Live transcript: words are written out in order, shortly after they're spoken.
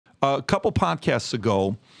A couple podcasts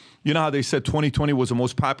ago, you know how they said 2020 was the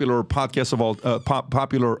most popular podcast of all,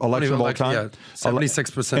 popular election of all time? Yeah,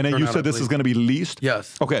 76%. And then you said this is going to be least?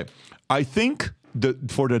 Yes. Okay. I think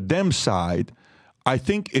for the Dem side, I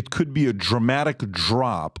think it could be a dramatic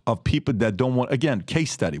drop of people that don't want, again,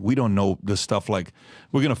 case study. We don't know this stuff. Like,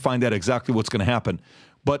 we're going to find out exactly what's going to happen.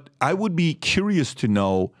 But I would be curious to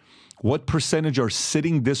know what percentage are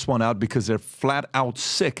sitting this one out because they're flat out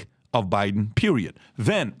sick of Biden, period.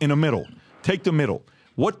 Then, in the middle, take the middle.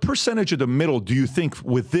 What percentage of the middle do you think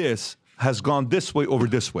with this has gone this way over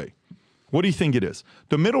this way? What do you think it is?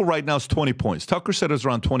 The middle right now is 20 points. Tucker said it's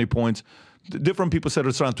around 20 points. Different people said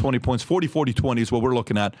it's around 20 points. 40, 40, 20 is what we're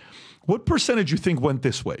looking at. What percentage you think went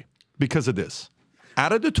this way because of this?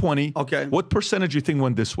 Out of the 20, okay, what percentage you think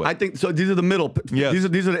went this way? I think so. These are the middle. Yes.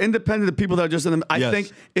 These are the independent people that are just in the. I Yes.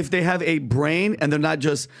 think if they have a brain and they're not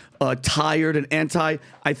just tired and anti,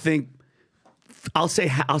 I think I'll say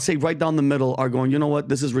right down the middle are going, you know what,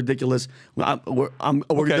 this is ridiculous. They're going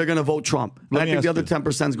to vote Trump. And I think the other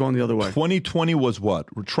 10% is going the other way. 2020 was what?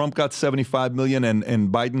 Trump got 75 million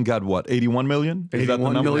and Biden got what? 81 million? Is 81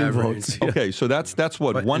 that the million number? votes. Yeah. Okay, so that's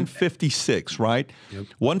what? 156, right? Yep.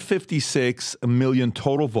 156 million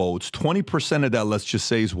total votes. 20% of that, let's just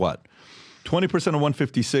say, is what? 20% of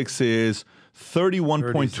 156 is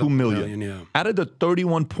 31.2 million. Yeah. Out of the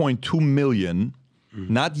 31.2 million,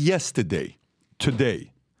 not yesterday,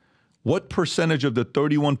 today, what percentage of the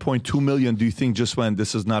 31.2 million do you think just went,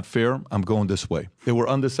 this is not fair, I'm going this way? They were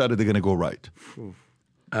undecided, they're going to go right.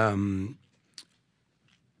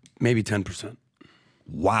 Maybe 10%.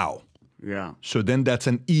 Wow. Yeah. So then that's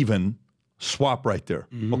an even swap right there.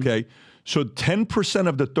 Okay. So 10%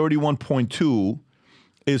 of the 31.2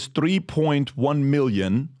 is 3.1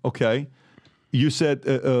 million. Okay. You said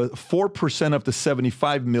 4% of the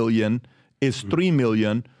 75 million is 3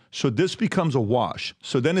 million. So this becomes a wash.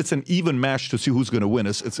 So then it's an even match to see who's going to win.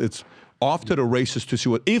 It's off to the races to see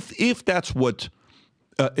what, if that's what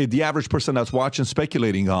the average person that's watching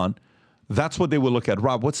speculating on, that's what they will look at.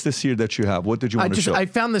 Rob, what's this here that you have? What did you want to show? I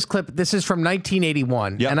found this clip. This is from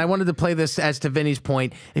 1981. Yep. And I wanted to play this as to Vinny's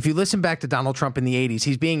point. If you listen back to Donald Trump in the 80s,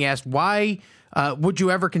 he's being asked, why would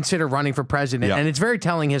you ever consider running for president? Yep. And it's very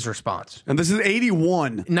telling, his response. And this is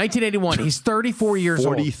 81. 1981. He's 34 years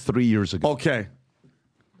old. 43 years ago. Okay.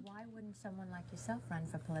 Why wouldn't someone like yourself run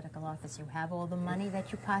for political office? You have all the money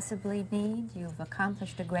that you possibly need. You've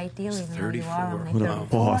accomplished a great deal, even though you are only 34.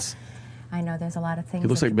 Boss. I know there's a lot of things He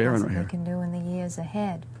looks that like you Barron right possibly here. can do in the years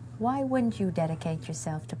ahead. Why wouldn't you dedicate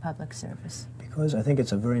yourself to public service? Because I think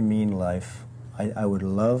it's a very mean life. I would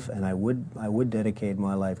love and I would dedicate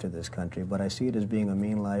my life to this country, but I see it as being a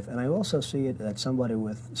mean life, and I also see it as somebody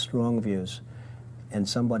with strong views and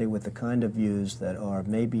somebody with the kind of views that are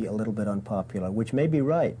maybe a little bit unpopular, which may be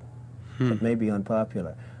right, but may be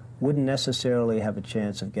unpopular, wouldn't necessarily have a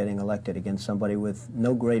chance of getting elected against somebody with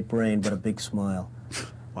no great brain but a big smile.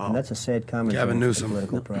 Wow. And that's a sad commentary on the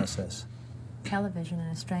political process. Television, in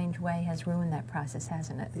a strange way, has ruined that process,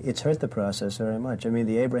 hasn't it? It's hurt the process very much. I mean,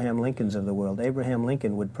 the Abraham Lincolns of the world, Abraham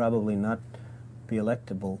Lincoln would probably not be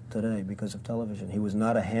electable today because of television. He was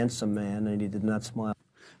not a handsome man, and he did not smile.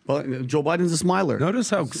 Well, Joe Biden's a smiler. Notice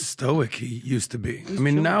how stoic he used to be. I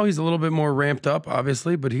mean, now he's a little bit more ramped up,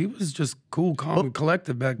 obviously, but he was just cool, calm, and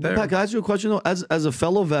collected back there. Pat, can I ask you a question, though? As a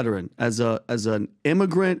fellow veteran, as an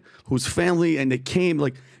immigrant whose family, and they came,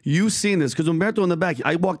 like, you seen this, because Umberto in the back,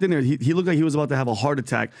 I walked in there, he looked like he was about to have a heart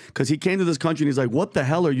attack, because he came to this country, and he's like, what the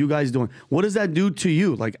hell are you guys doing? What does that do to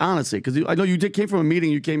you? Like, honestly, because I know you came from a meeting,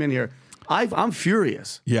 you came in here. I'm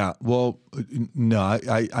furious. Yeah, well, no,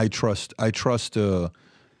 I trust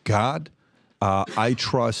God. I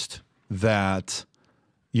trust that,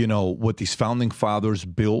 you know, what these founding fathers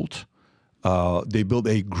built, they built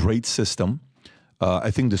a great system. I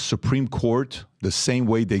think the Supreme Court, the same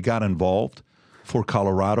way they got involved for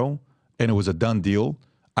Colorado, and it was a done deal.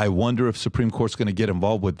 I wonder if Supreme Court's going to get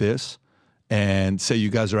involved with this and say you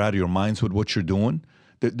guys are out of your minds with what you're doing.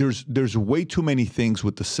 There's way too many things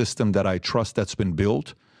with the system that I trust that's been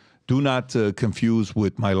built. Do not confuse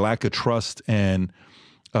with my lack of trust and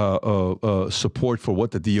support for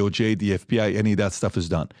what the DOJ, the FBI, any of that stuff is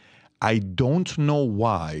done. I don't know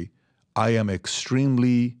why I am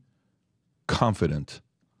extremely confident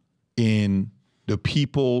in the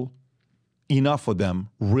people, enough of them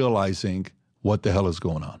realizing what the hell is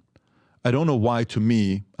going on. I don't know why, to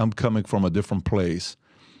me, I'm coming from a different place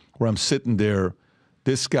where I'm sitting there.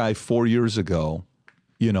 This guy 4 years ago,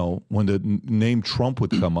 you know, when the name Trump would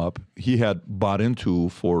come up, he had bought into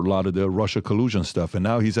for a lot of the Russia collusion stuff. And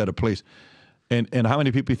now he's at a place. And how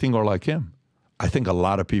many people you think are like him? I think a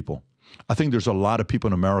lot of people. I think there's a lot of people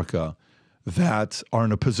in America that are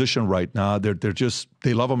in a position right now.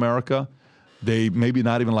 They love America. They maybe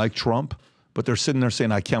not even like Trump, but they're sitting there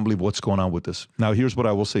saying, I can't believe what's going on with this. Now, here's what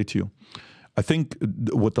I will say to you. I think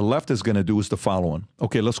what the left is going to do is the following.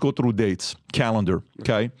 Okay, let's go through dates, calendar,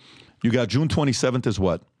 okay? You got June 27th is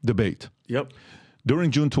what? Debate. Yep.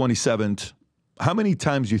 During June 27th, how many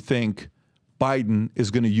times you think Biden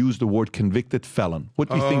is going to use the word convicted felon? What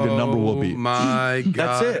do you think the number will be? Oh, my God.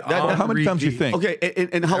 That's it. How many times do you think? Okay,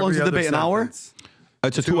 and how long is the debate? An hour?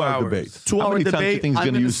 It's a 2 hour debate. 2 hour How many times do you debate, think he's I'm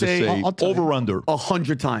going to gonna use to say- say I'll tell you. over under?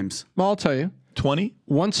 100 times. Well, I'll tell you. 20?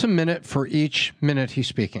 Once a minute for each minute he's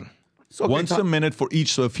speaking. Okay, Once a minute for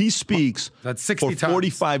each. So if he speaks That's 60 for times.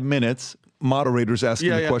 45 minutes, moderators asking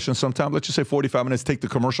Yeah, the yeah. question sometimes, let's just say 45 minutes, take the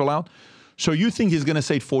commercial out. So you think he's going to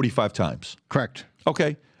say it 45 times? Correct.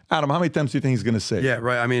 Okay. Adam, how many times do you think he's going to say it? Yeah,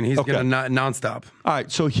 right. I mean, he's Okay. going to nonstop. All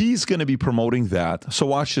right, so he's going to be promoting that. So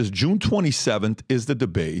watch this. June 27th is the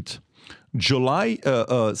debate. July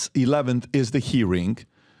 11th is the hearing.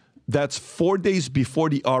 That's 4 days before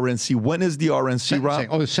the RNC. When is the RNC, Rob? Sentencing.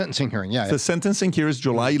 Oh, the sentencing hearing. Yeah. The sentencing here is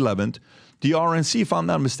July 11th. The RNC, if I'm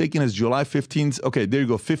not mistaken, is July 15th. Okay, there you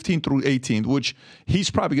go, 15th through 18th, which he's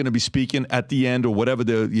probably going to be speaking at the end or whatever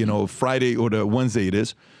the Friday or the Wednesday it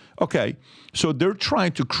is. Okay, so they're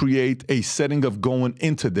trying to create a setting of going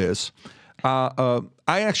into this. I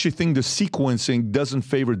actually think the sequencing doesn't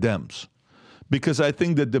favor Dems because I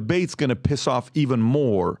think the debate's going to piss off even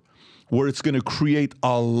more, where it's going to create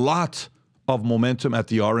a lot of momentum at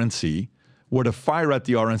the RNC, where the fire at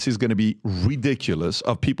the RNC is going to be ridiculous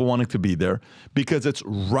of people wanting to be there because it's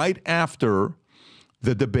right after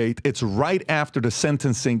the debate. It's right after the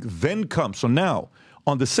sentencing then comes. So now,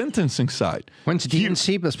 on the sentencing side. When's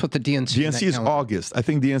DNC? Let's put the DNC. in that DNC is calendar. August. I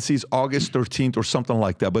think DNC is August 13th or something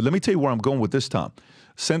like that. But let me tell you where I'm going with this, Tom.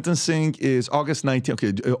 Sentencing is August 19th.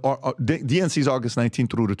 Okay, DNC is August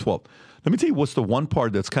 19th through the 12th. Let me tell you what's the one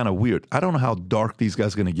part that's kind of weird. I don't know how dark these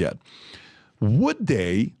guys are going to get. Would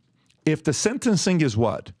they, if the sentencing is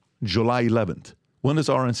what? July 11th. When does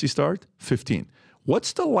RNC start? 15th.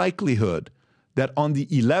 What's the likelihood that on the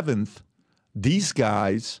 11th, these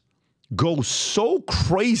guys go so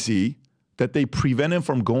crazy that they prevent him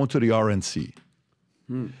from going to the RNC?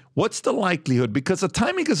 What's the likelihood? Because the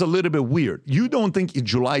timing is a little bit weird. You don't think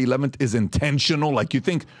July 11th is intentional? Like you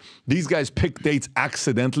think these guys pick dates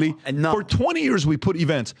accidentally? No. For 20 years, we put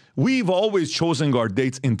events. We've always chosen our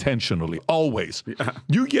dates intentionally, always.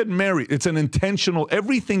 You get married, it's an intentional,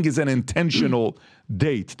 everything is an intentional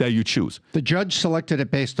date that you choose. The judge selected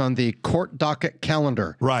it based on the court docket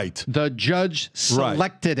calendar. Right. The judge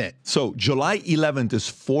selected it. So July 11th is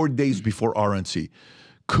 4 days before RNC.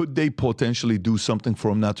 Could they potentially do something for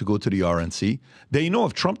him not to go to the RNC? They know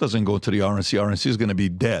if Trump doesn't go to the RNC is going to be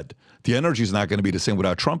dead. The energy is not going to be the same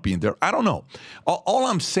without Trump being there. I don't know. All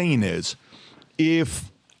I'm saying is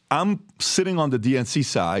if I'm sitting on the DNC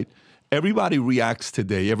side, everybody reacts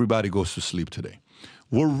today, everybody goes to sleep today.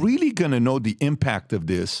 We're really going to know the impact of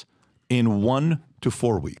this in 1 to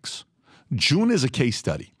 4 weeks. June is a case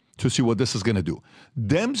study to see what this is going to do.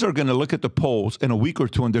 Dems are going to look at the polls in a week or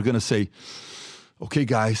two and they're going to say, okay,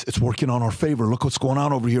 guys, it's working on our favor. Look what's going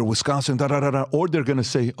on over here, Wisconsin, da-da-da-da. Or they're going to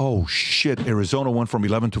say, oh, shit, Arizona went from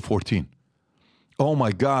 11 to 14. Oh,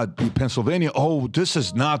 my God, Pennsylvania, oh, this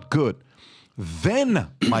is not good. Then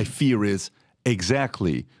my fear is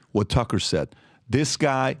exactly what Tucker said. This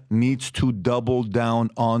guy needs to double down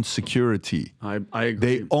on security. I agree.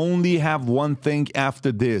 They only have one thing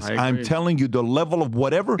after this. I'm telling you, the level of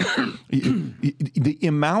whatever, the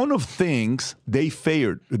amount of things they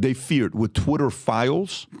feared with Twitter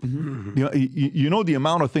files. Mm-hmm. You know the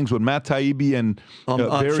amount of things with Matt Taibbi and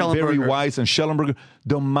Barry Weiss and Schellenberger.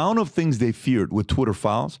 The amount of things they feared with Twitter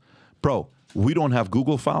files. Bro, we don't have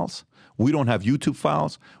Google files. We don't have YouTube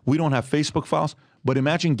files. We don't have Facebook files. But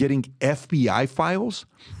imagine getting FBI files.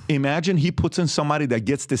 Imagine he puts in somebody that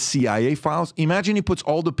gets the CIA files. Imagine he puts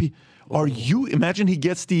all the imagine he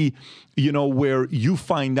gets the, where you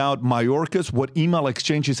find out Mayorkas, what email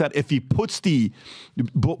exchanges had. If he puts the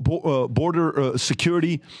border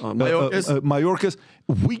security, Mayorkas,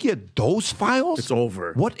 we get those files. It's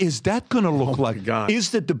over. What is that going to look like? God.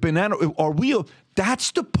 Is that the banana? Are we?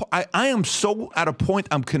 That's the. I am so at a point.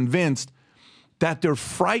 I'm convinced that they're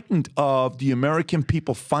frightened of the American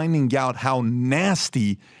people finding out how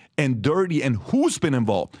nasty and dirty and who's been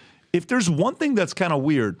involved. If there's one thing that's kind of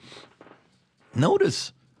weird,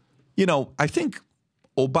 notice, I think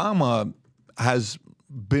Obama has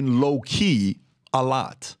been low-key a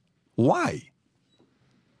lot. Why?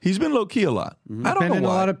 He's been low-key a lot. I don't know why. Been in a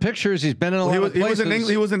lot of pictures. He's been in a lot of places.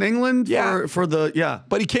 He was in England for the.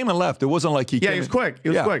 But he came and left. It wasn't like he came. Yeah, he was quick. He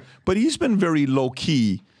was quick. But he's been very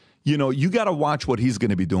low-key. you know, you got to watch what he's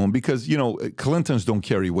going to be doing because, you know, Clintons don't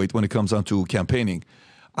carry weight when it comes down to campaigning.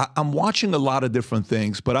 I'm watching a lot of different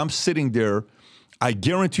things, but I'm sitting there. I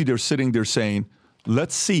guarantee they're sitting there saying,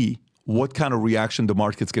 let's see what kind of reaction the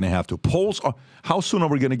market's going to have to. Polls are, how soon are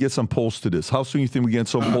we going to get some polls to this? How soon you think we get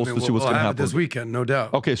some polls to see what's going to happen? This weekend, no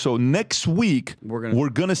doubt. Okay, so next week, we're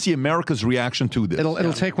going to see America's reaction to this.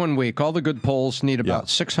 It'll take 1 week. All the good polls need about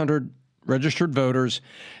 600 registered voters.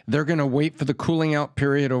 They're going to wait for the cooling out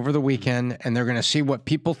period over the weekend, and they're going to see what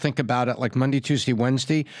people think about it like Monday, Tuesday,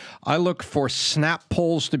 Wednesday. I look for snap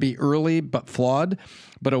polls to be early but flawed.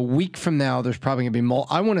 But a week from now, there's probably going to be more.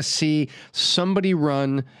 I want to see somebody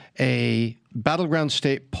run a battleground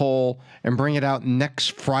state poll and bring it out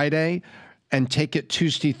next Friday and take it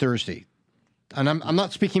Tuesday, Thursday. And I'm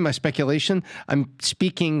not speaking my speculation. I'm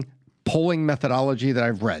speaking polling methodology that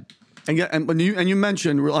I've read. And yeah, and you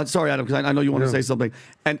mentioned, sorry, Adam, because I know you want to say something.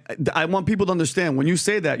 And I want people to understand, when you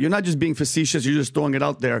say that, you're not just being facetious, you're just throwing it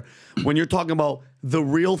out there. When you're talking about the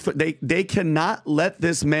real, they cannot let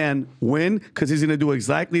this man win because he's going to do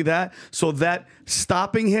exactly that. So that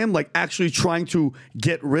stopping him, like actually trying to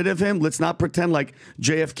get rid of him, let's not pretend like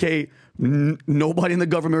JFK, nobody in the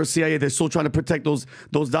government or CIA, they're still trying to protect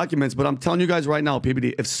those documents. But I'm telling you guys right now,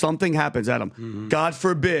 PBD, if something happens, Adam, God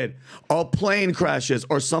forbid, a plane crashes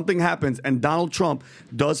or something happens and Donald Trump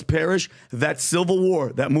does perish, that Civil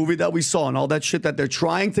War, that movie that we saw and all that shit that they're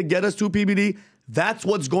trying to get us to, PBD, that's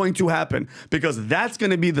what's going to happen because that's going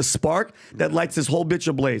to be the spark that lights this whole bitch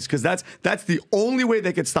ablaze because that's the only way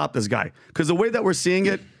they could stop this guy because the way that we're seeing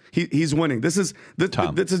it, he's winning. This is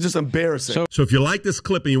just embarrassing. So if you like this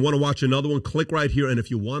clip and you want to watch another one, click right here. And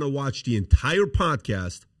if you want to watch the entire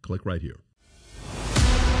podcast, click right here.